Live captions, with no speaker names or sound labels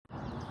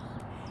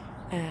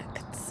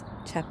Acts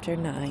chapter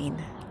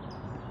 9.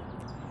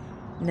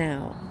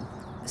 Now,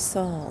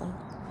 Saul,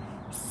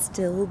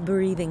 still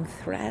breathing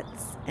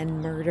threats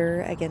and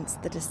murder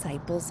against the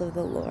disciples of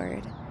the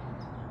Lord,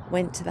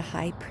 went to the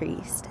high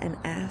priest and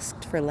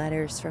asked for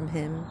letters from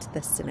him to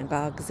the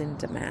synagogues in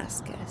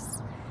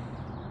Damascus,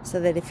 so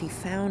that if he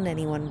found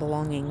anyone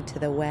belonging to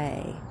the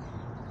way,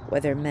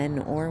 whether men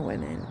or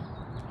women,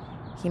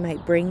 he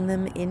might bring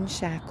them in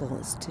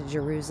shackles to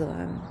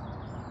Jerusalem.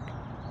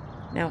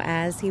 Now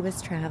as he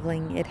was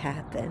traveling, it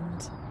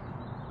happened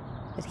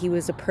that he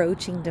was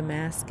approaching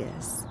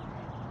Damascus,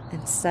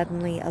 and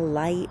suddenly a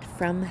light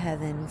from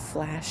heaven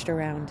flashed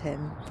around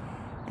him,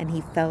 and he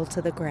fell to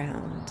the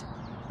ground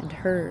and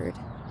heard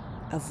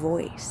a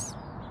voice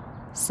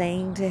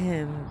saying to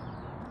him,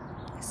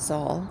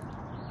 "Saul,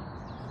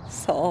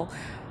 Saul,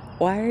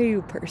 why are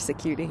you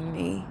persecuting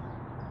me?"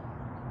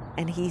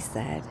 And he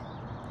said,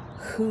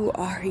 "Who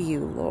are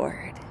you,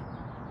 Lord?"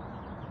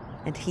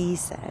 And he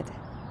said,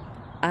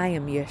 "I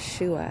am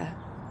Yeshua,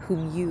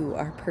 whom you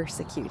are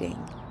persecuting.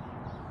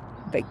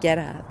 But get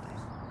up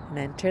and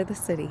enter the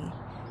city,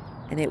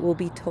 and it will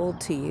be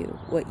told to you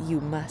what you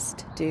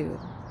must do."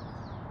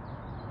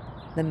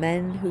 The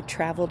men who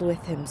traveled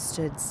with him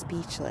stood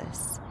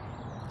speechless,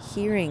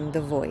 hearing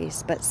the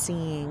voice but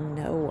seeing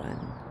no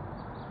one.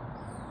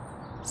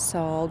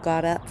 Saul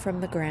got up from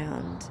the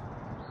ground,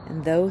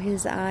 and though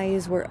his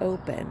eyes were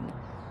open,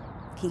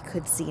 he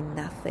could see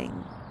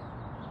nothing.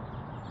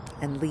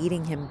 And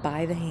leading him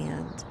by the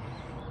hand,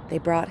 they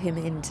brought him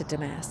into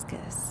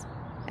Damascus.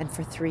 And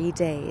for 3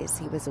 days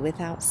he was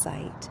without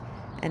sight,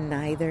 and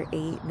neither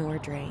ate nor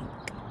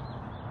drank.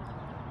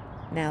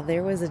 Now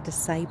there was a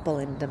disciple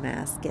in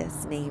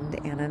Damascus named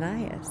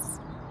Ananias.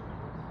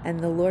 And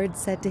the Lord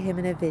said to him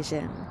in a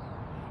vision,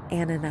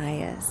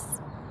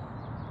 "Ananias."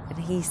 And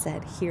he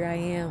said, "Here I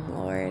am,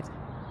 Lord."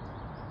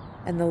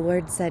 And the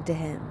Lord said to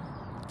him,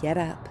 "Get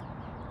up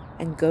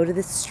and go to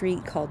the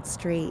street called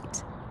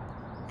Straight,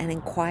 and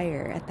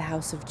inquire at the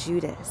house of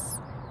Judas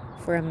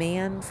for a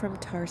man from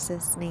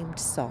Tarsus named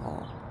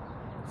Saul,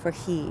 for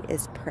he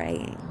is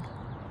praying.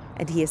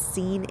 And he has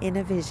seen in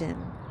a vision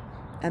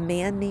a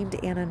man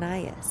named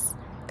Ananias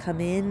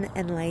come in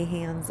and lay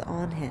hands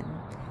on him,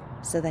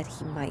 so that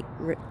he might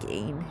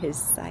regain his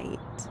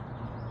sight."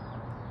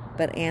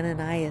 But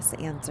Ananias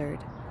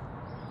answered,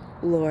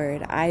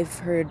 "Lord, I've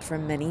heard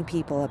from many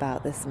people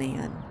about this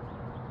man,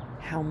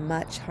 how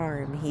much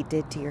harm he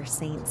did to your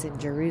saints in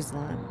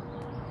Jerusalem.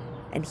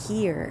 And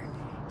here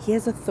he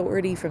has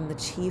authority from the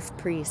chief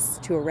priests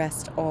to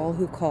arrest all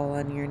who call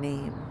on your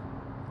name."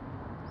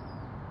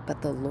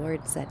 But the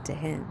Lord said to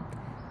him,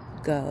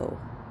 "Go,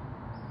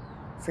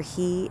 for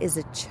he is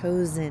a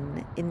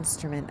chosen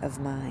instrument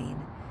of mine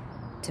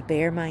to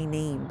bear my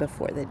name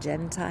before the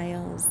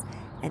Gentiles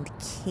and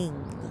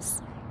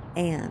kings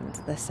and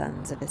the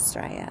sons of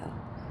Israel.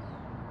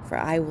 For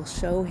I will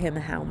show him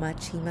how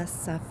much he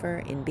must suffer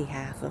in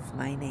behalf of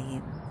my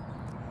name."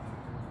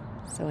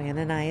 So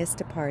Ananias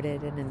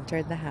departed and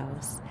entered the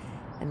house,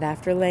 and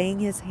after laying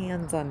his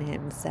hands on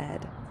him,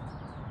 said,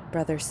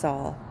 "Brother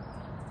Saul,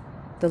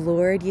 the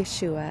Lord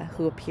Yeshua,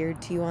 who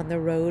appeared to you on the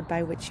road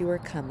by which you were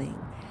coming,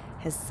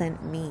 has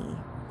sent me,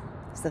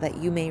 so that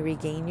you may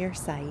regain your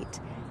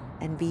sight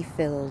and be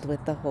filled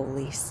with the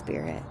Holy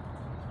Spirit."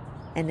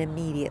 And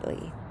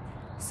immediately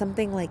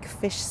something like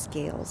fish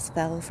scales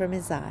fell from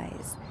his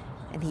eyes,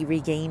 and he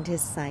regained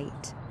his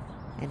sight,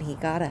 and he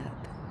got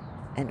up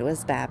and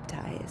was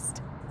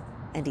baptized,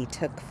 and he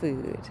took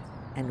food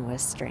and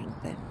was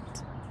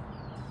strengthened.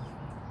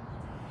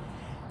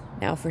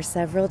 Now for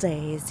several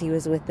days he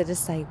was with the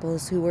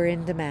disciples who were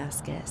in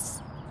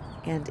Damascus,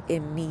 and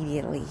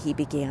immediately he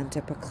began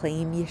to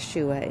proclaim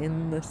Yeshua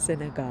in the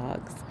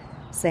synagogues,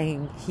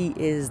 saying, "He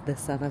is the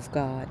Son of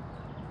God."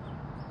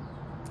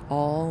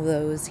 All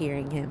those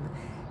hearing him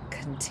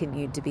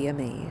continued to be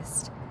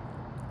amazed,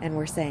 and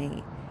were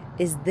saying,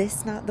 "Is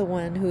this not the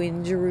one who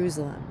in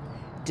Jerusalem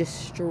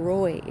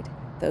destroyed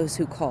those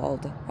who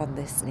called on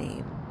this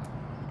name,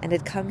 and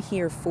had come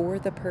here for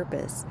the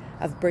purpose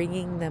of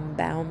bringing them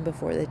bound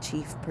before the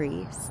chief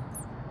priests?"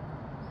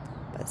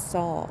 But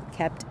Saul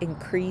kept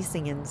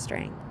increasing in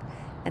strength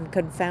and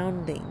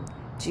confounding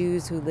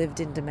Jews who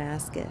lived in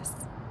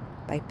Damascus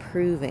by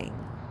proving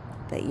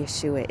that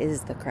Yeshua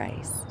is the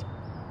Christ.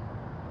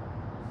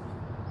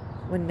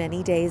 When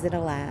many days had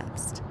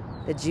elapsed,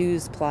 the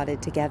Jews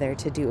plotted together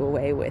to do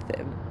away with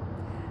him,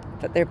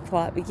 but their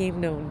plot became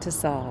known to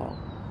Saul.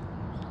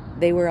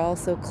 They were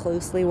also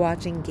closely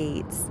watching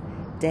gates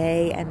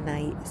day and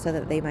night, so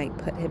that they might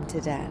put him to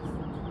death.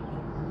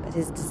 But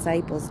his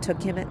disciples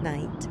took him at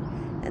night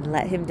and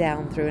let him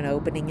down through an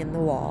opening in the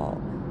wall,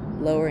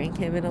 lowering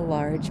him in a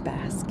large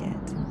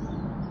basket.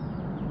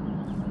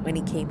 When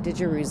he came to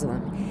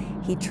Jerusalem,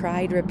 he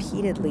tried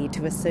repeatedly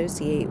to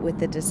associate with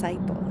the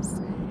disciples,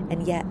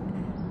 and yet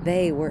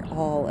they were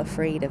all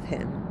afraid of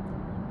him,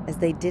 as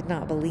they did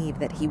not believe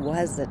that he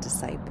was a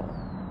disciple.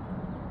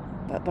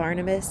 But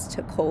Barnabas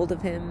took hold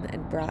of him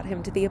and brought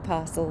him to the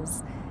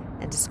apostles,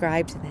 and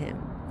described to them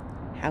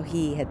how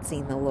he had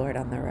seen the Lord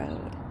on the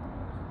road.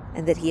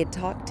 and that he had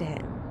talked to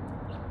him,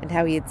 and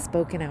how he had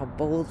spoken out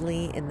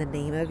boldly in the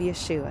name of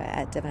Yeshua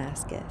at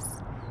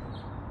Damascus.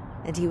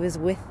 And he was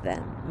with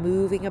them,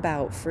 moving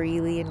about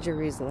freely in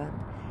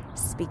Jerusalem,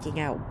 speaking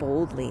out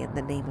boldly in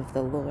the name of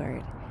the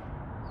Lord.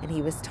 And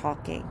he was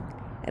talking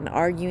and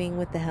arguing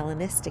with the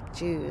Hellenistic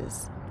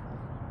Jews,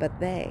 but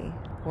they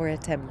were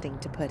attempting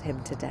to put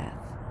him to death.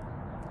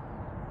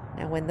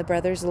 Now when the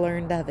brothers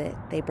learned of it,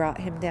 they brought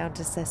him down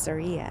to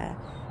Caesarea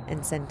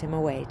and sent him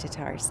away to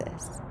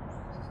Tarsus.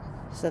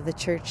 So the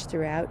church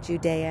throughout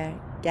Judea,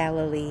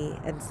 Galilee,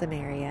 and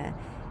Samaria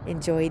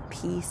enjoyed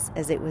peace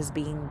as it was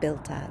being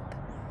built up,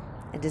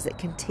 and as it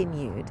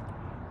continued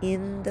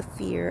in the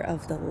fear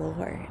of the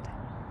Lord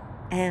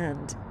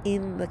and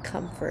in the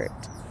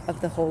comfort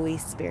of the Holy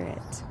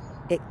Spirit.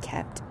 It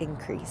kept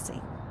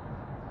increasing.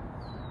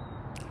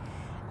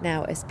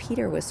 Now, as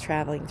Peter was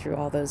traveling through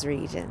all those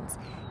regions,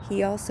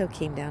 he also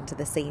came down to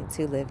the saints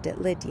who lived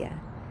at Lydia.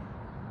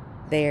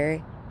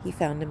 There he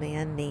found a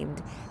man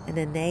named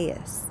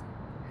Ananias,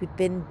 who'd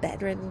been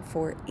bedridden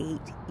for 8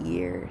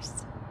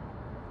 years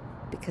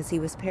because he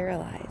was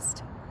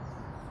paralyzed.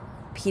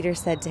 Peter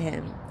said to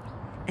him,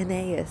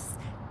 "Aeneas,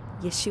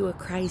 Yeshua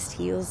Christ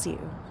heals you.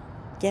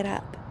 Get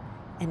up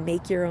and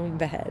make your own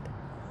bed."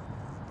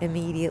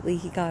 Immediately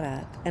he got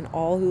up, and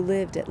all who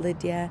lived at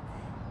Lydia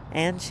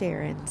and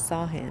Sharon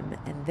saw him,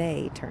 and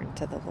they turned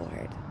to the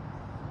Lord.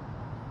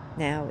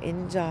 Now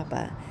in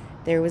Joppa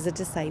there was a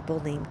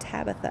disciple named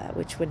Tabitha,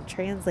 which when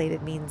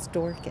translated means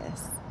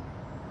Dorcas.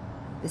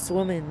 This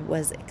woman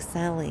was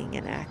excelling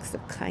in acts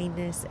of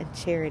kindness and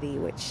charity,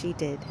 which she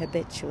did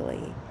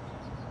habitually.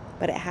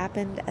 But it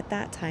happened at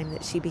that time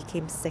that she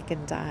became sick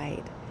and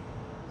died.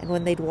 And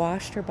when they'd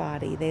washed her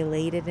body, they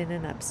laid it in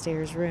an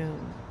upstairs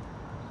room.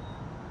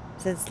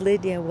 Since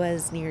Lydia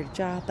was near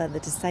Joppa, the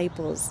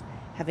disciples,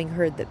 having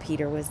heard that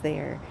Peter was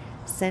there,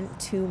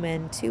 sent 2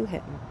 men to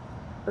him,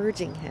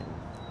 urging him,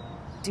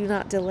 "Do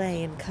not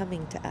delay in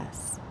coming to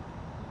us."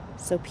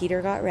 So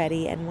Peter got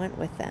ready and went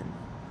with them.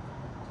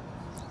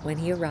 When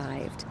he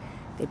arrived,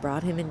 they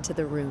brought him into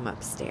the room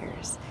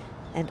upstairs,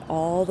 and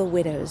all the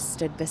widows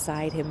stood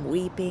beside him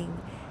weeping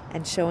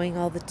and showing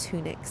all the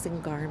tunics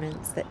and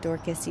garments that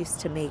Dorcas used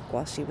to make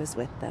while she was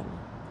with them.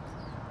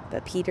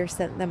 But Peter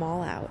sent them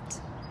all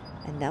out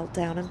and knelt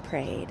down and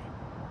prayed,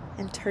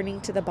 and turning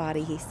to the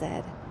body he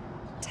said,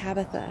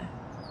 "Tabitha,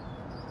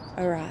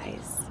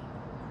 arise."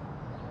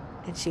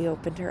 And she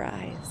opened her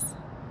eyes.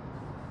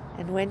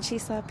 And when she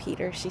saw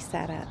Peter, she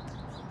sat up.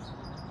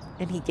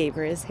 And he gave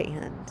her his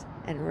hand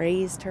and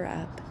raised her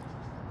up,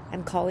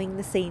 and calling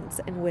the saints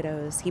and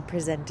widows, he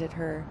presented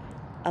her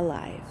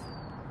alive.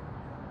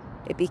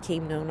 It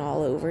became known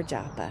all over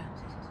Joppa,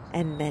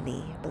 and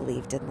many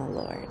believed in the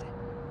Lord.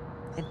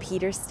 And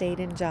Peter stayed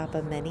in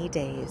Joppa many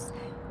days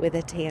with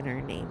a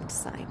tanner named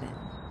Simon.